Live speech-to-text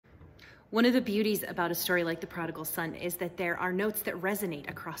One of the beauties about a story like The Prodigal Son is that there are notes that resonate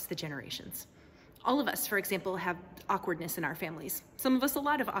across the generations. All of us, for example, have awkwardness in our families. Some of us, a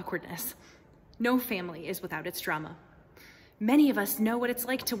lot of awkwardness. No family is without its drama. Many of us know what it's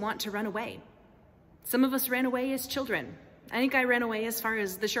like to want to run away. Some of us ran away as children. I think I ran away as far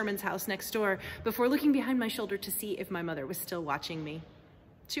as the Sherman's house next door before looking behind my shoulder to see if my mother was still watching me.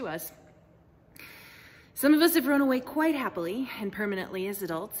 She was. Some of us have run away quite happily and permanently as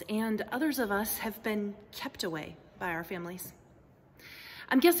adults, and others of us have been kept away by our families.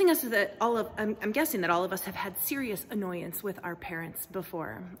 I'm guessing that all of us have had serious annoyance with our parents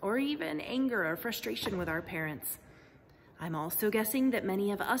before, or even anger or frustration with our parents. I'm also guessing that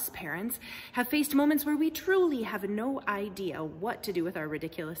many of us parents have faced moments where we truly have no idea what to do with our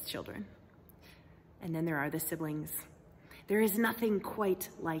ridiculous children. And then there are the siblings. There is nothing quite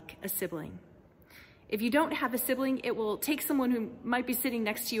like a sibling. If you don't have a sibling, it will take someone who might be sitting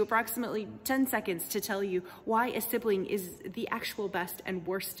next to you approximately 10 seconds to tell you why a sibling is the actual best and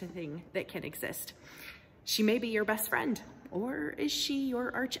worst thing that can exist. She may be your best friend, or is she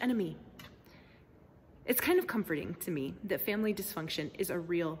your arch enemy? It's kind of comforting to me that family dysfunction is a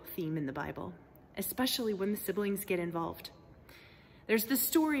real theme in the Bible, especially when the siblings get involved. There's the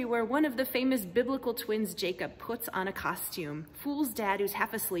story where one of the famous biblical twins, Jacob, puts on a costume, fools dad who's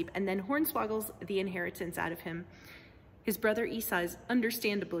half asleep, and then hornswoggles the inheritance out of him. His brother Esau is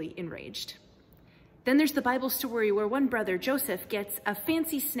understandably enraged. Then there's the Bible story where one brother, Joseph, gets a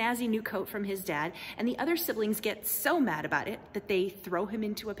fancy, snazzy new coat from his dad, and the other siblings get so mad about it that they throw him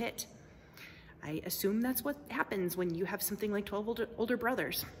into a pit. I assume that's what happens when you have something like 12 older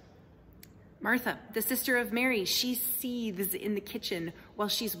brothers. Martha, the sister of Mary, she seethes in the kitchen while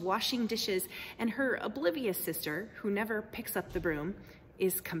she's washing dishes, and her oblivious sister, who never picks up the broom,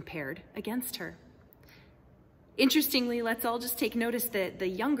 is compared against her. Interestingly, let's all just take notice that the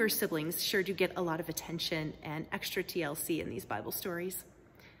younger siblings sure do get a lot of attention and extra TLC in these Bible stories.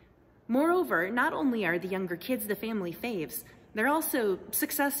 Moreover, not only are the younger kids the family faves, they're also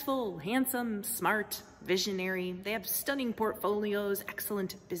successful, handsome, smart, visionary. They have stunning portfolios,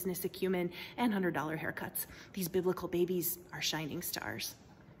 excellent business acumen, and $100 haircuts. These biblical babies are shining stars.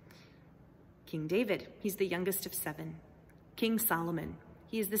 King David, he's the youngest of 7. King Solomon,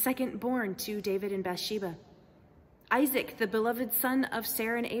 he is the second born to David and Bathsheba. Isaac, the beloved son of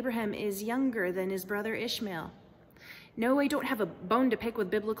Sarah and Abraham, is younger than his brother Ishmael. No, I don't have a bone to pick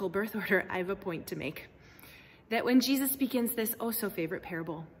with biblical birth order. I have a point to make. That when Jesus begins this oh-so-favorite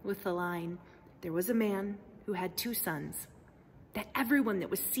parable with the line, "There was a man who had 2 sons," that everyone that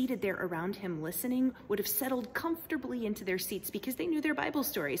was seated there around him listening would have settled comfortably into their seats because they knew their Bible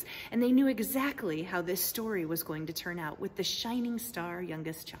stories, and they knew exactly how this story was going to turn out with the shining star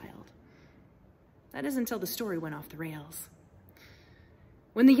youngest child. That is until the story went off the rails.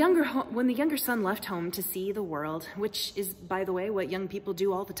 When the younger son left home to see the world, which is, by the way, what young people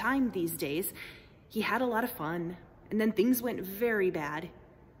do all the time these days, he had a lot of fun, and then things went very bad.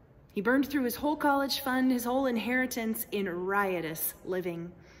 He burned through his whole college fund, his whole inheritance in riotous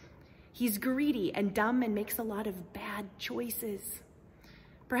living. He's greedy and dumb and makes a lot of bad choices.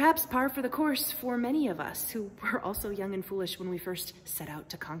 Perhaps par for the course for many of us who were also young and foolish when we first set out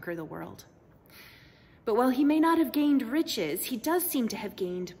to conquer the world. But while he may not have gained riches, he does seem to have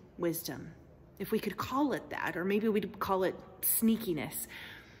gained wisdom, if we could call it that, or maybe we'd call it sneakiness.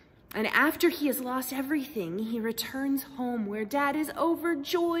 And after he has lost everything, he returns home where dad is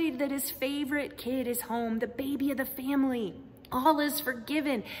overjoyed that his favorite kid is home, the baby of the family. All is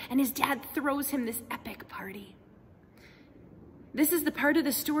forgiven, and his dad throws him this epic party. This is the part of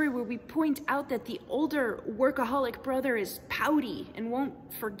the story where we point out that the older workaholic brother is pouty and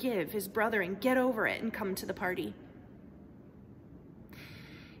won't forgive his brother and get over it and come to the party.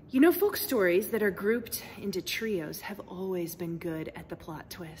 You know, folk stories that are grouped into trios have always been good at the plot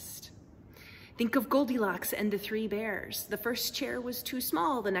twist. Think of Goldilocks and the 3 bears. The first chair was too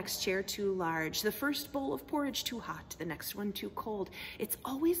small, the next chair too large. The first bowl of porridge too hot, the next one too cold. It's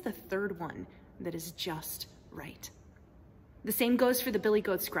always the third one that is just right. The same goes for the Billy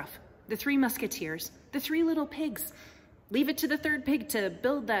Goat Scruff, the 3 musketeers, the 3 little pigs. Leave it to the third pig to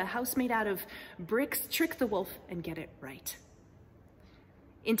build the house made out of bricks, trick the wolf, and get it right.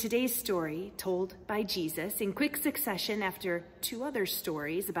 In today's story, told by Jesus in quick succession after 2 other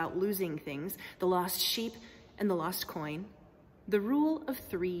stories about losing things, the lost sheep and the lost coin, the rule of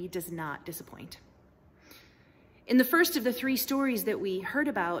 3 does not disappoint. In the first of the 3 stories that we heard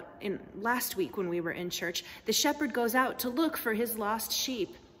about last week when we were in church, the shepherd goes out to look for his lost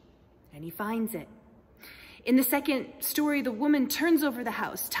sheep, and he finds it. In the second story, the woman turns over the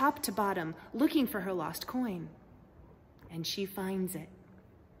house, top to bottom, looking for her lost coin, and she finds it.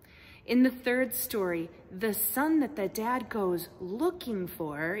 In the third story, the son that the dad goes looking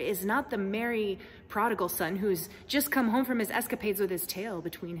for is not the merry prodigal son who's just come home from his escapades with his tail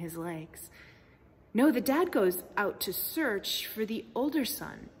between his legs. No, the dad goes out to search for the older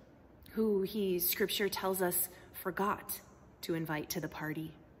son, who Scripture tells us, forgot to invite to the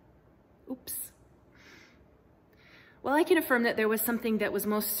party. Oops. Well, I can affirm that there was something that was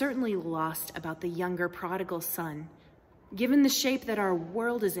most certainly lost about the younger prodigal son. Given the shape that our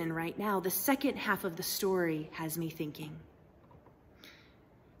world is in right now, the second half of the story has me thinking.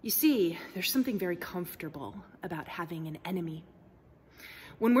 You see, there's something very comfortable about having an enemy.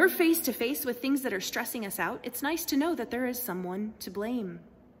 When we're face to face with things that are stressing us out, it's nice to know that there is someone to blame.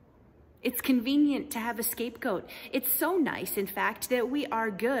 It's convenient to have a scapegoat. It's so nice, in fact, that we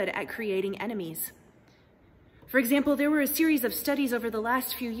are good at creating enemies. For example, there were a series of studies over the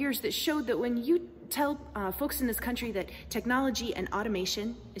last few years that showed that when you tell folks in this country that technology and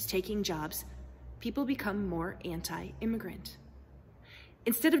automation is taking jobs, people become more anti-immigrant.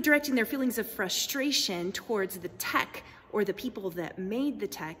 Instead of directing their feelings of frustration towards the tech or the people that made the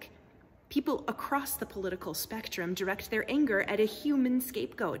tech, people across the political spectrum direct their anger at a human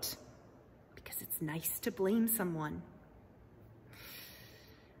scapegoat because it's nice to blame someone.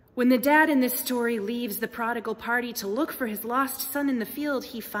 When the dad in this story leaves the prodigal party to look for his lost son in the field,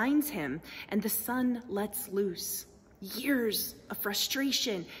 he finds him, and the son lets loose. Years of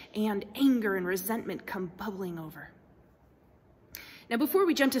frustration and anger and resentment come bubbling over. Now, before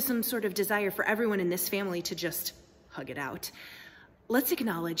we jump to some sort of desire for everyone in this family to just hug it out, let's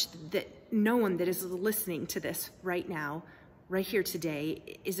acknowledge that no one that is listening to this right now, right here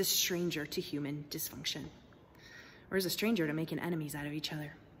today, is a stranger to human dysfunction, or is a stranger to making enemies out of each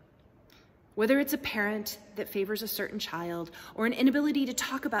other. Whether it's a parent that favors a certain child, or an inability to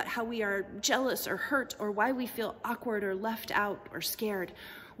talk about how we are jealous or hurt, or why we feel awkward or left out or scared,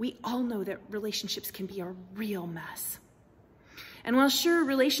 we all know that relationships can be a real mess. And while sure,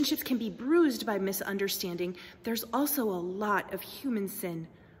 relationships can be bruised by misunderstanding, there's also a lot of human sin,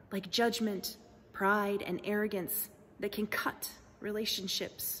 like judgment, pride, and arrogance, that can cut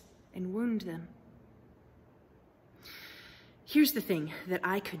relationships and wound them. Here's the thing that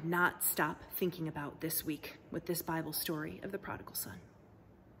I could not stop thinking about this week with this Bible story of the prodigal son.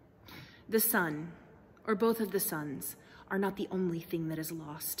 The son, or both of the sons, are not the only thing that is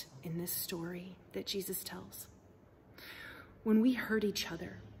lost in this story that Jesus tells. When we hurt each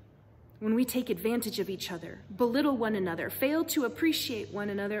other, when we take advantage of each other, belittle one another, fail to appreciate one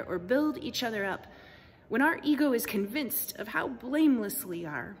another, or build each other up, when our ego is convinced of how blameless we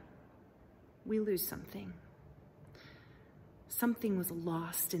are, we lose something. Something was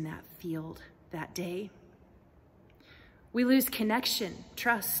lost in that field that day. We lose connection,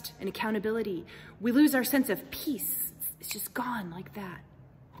 trust, and accountability. We lose our sense of peace. It's just gone like that.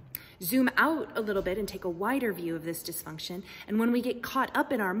 Zoom out a little bit and take a wider view of this dysfunction. And when we get caught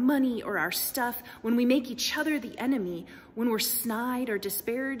up in our money or our stuff, when we make each other the enemy, when we're snide or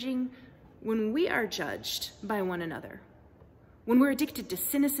disparaging, when we are judged by one another, when we're addicted to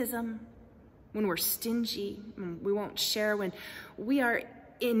cynicism, when we're stingy, when we won't share, when we are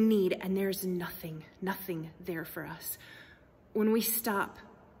in need and there's nothing there for us, when we stop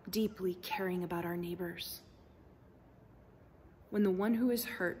deeply caring about our neighbors, when the one who is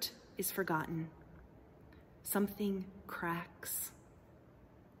hurt is forgotten, something cracks.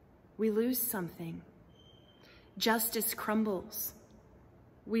 We lose something. Justice crumbles.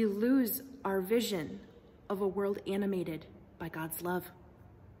 We lose our vision of a world animated by God's love.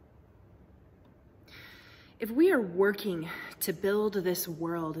 If we are working to build this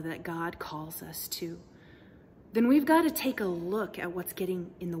world that God calls us to, then we've got to take a look at what's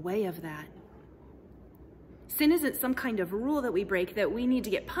getting in the way of that. Sin isn't some kind of rule that we break that we need to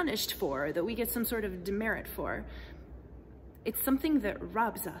get punished for, that we get some sort of demerit for. It's something that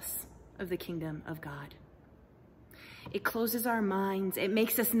robs us of the kingdom of God. It closes our minds. It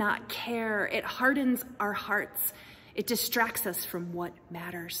makes us not care. It hardens our hearts. It distracts us from what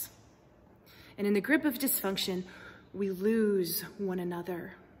matters. And in the grip of dysfunction, we lose one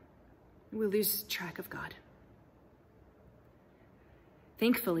another. We lose track of God.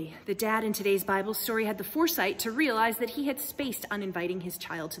 Thankfully, the dad in today's Bible story had the foresight to realize that he had spaced on inviting his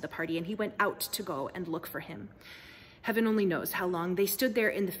child to the party, and he went out to go and look for him. Heaven only knows how long they stood there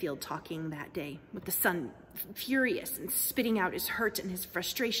in the field talking that day, with the son furious and spitting out his hurt and his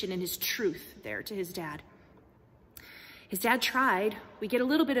frustration and his truth there to his dad. His dad tried. We get a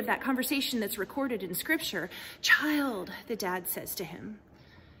little bit of that conversation that's recorded in Scripture. "Child," the dad says to him,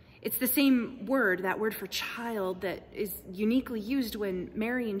 It's the same word, that word for child, that is uniquely used when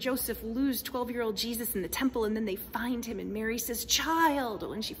Mary and Joseph lose 12-year-old Jesus in the temple, and then they find him, and Mary says, "Child,"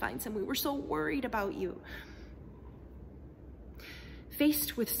 when she finds him. "We were so worried about you."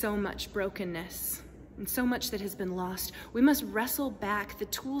 Faced with so much brokenness and so much that has been lost, we must wrestle back the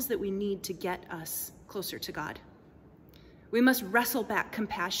tools that we need to get us closer to God. We must wrestle back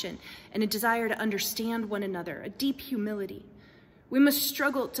compassion and a desire to understand one another, a deep humility. We must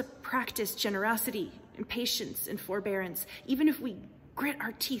struggle to practice generosity and patience and forbearance. Even if we grit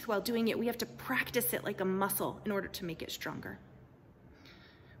our teeth while doing it, we have to practice it like a muscle in order to make it stronger.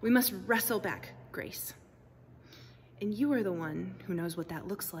 We must wrestle back grace. And you are the one who knows what that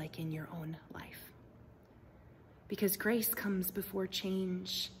looks like in your own life. Because grace comes before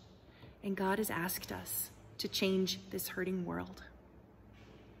change, and God has asked us to change this hurting world.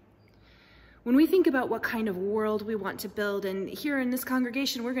 When we think about what kind of world we want to build, and here in this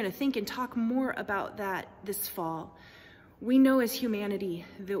congregation, we're going to think and talk more about that this fall, we know as humanity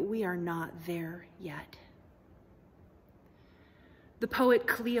that we are not there yet. The poet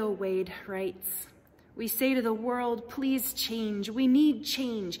Cleo Wade writes, "We say to the world, please change. We need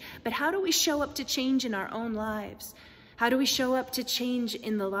change. But how do we show up to change in our own lives? How do we show up to change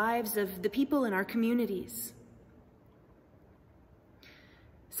in the lives of the people in our communities?"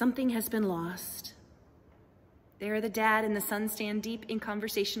 Something has been lost. There the dad and the son stand deep in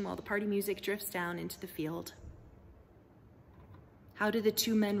conversation while the party music drifts down into the field. How do the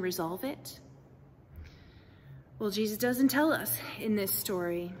two men resolve it? Well, Jesus doesn't tell us in this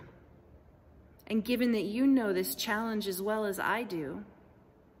story. And given that you know this challenge as well as I do,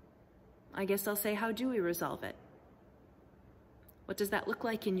 I guess I'll say, how do we resolve it? What does that look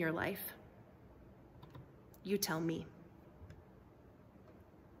like in your life? You tell me.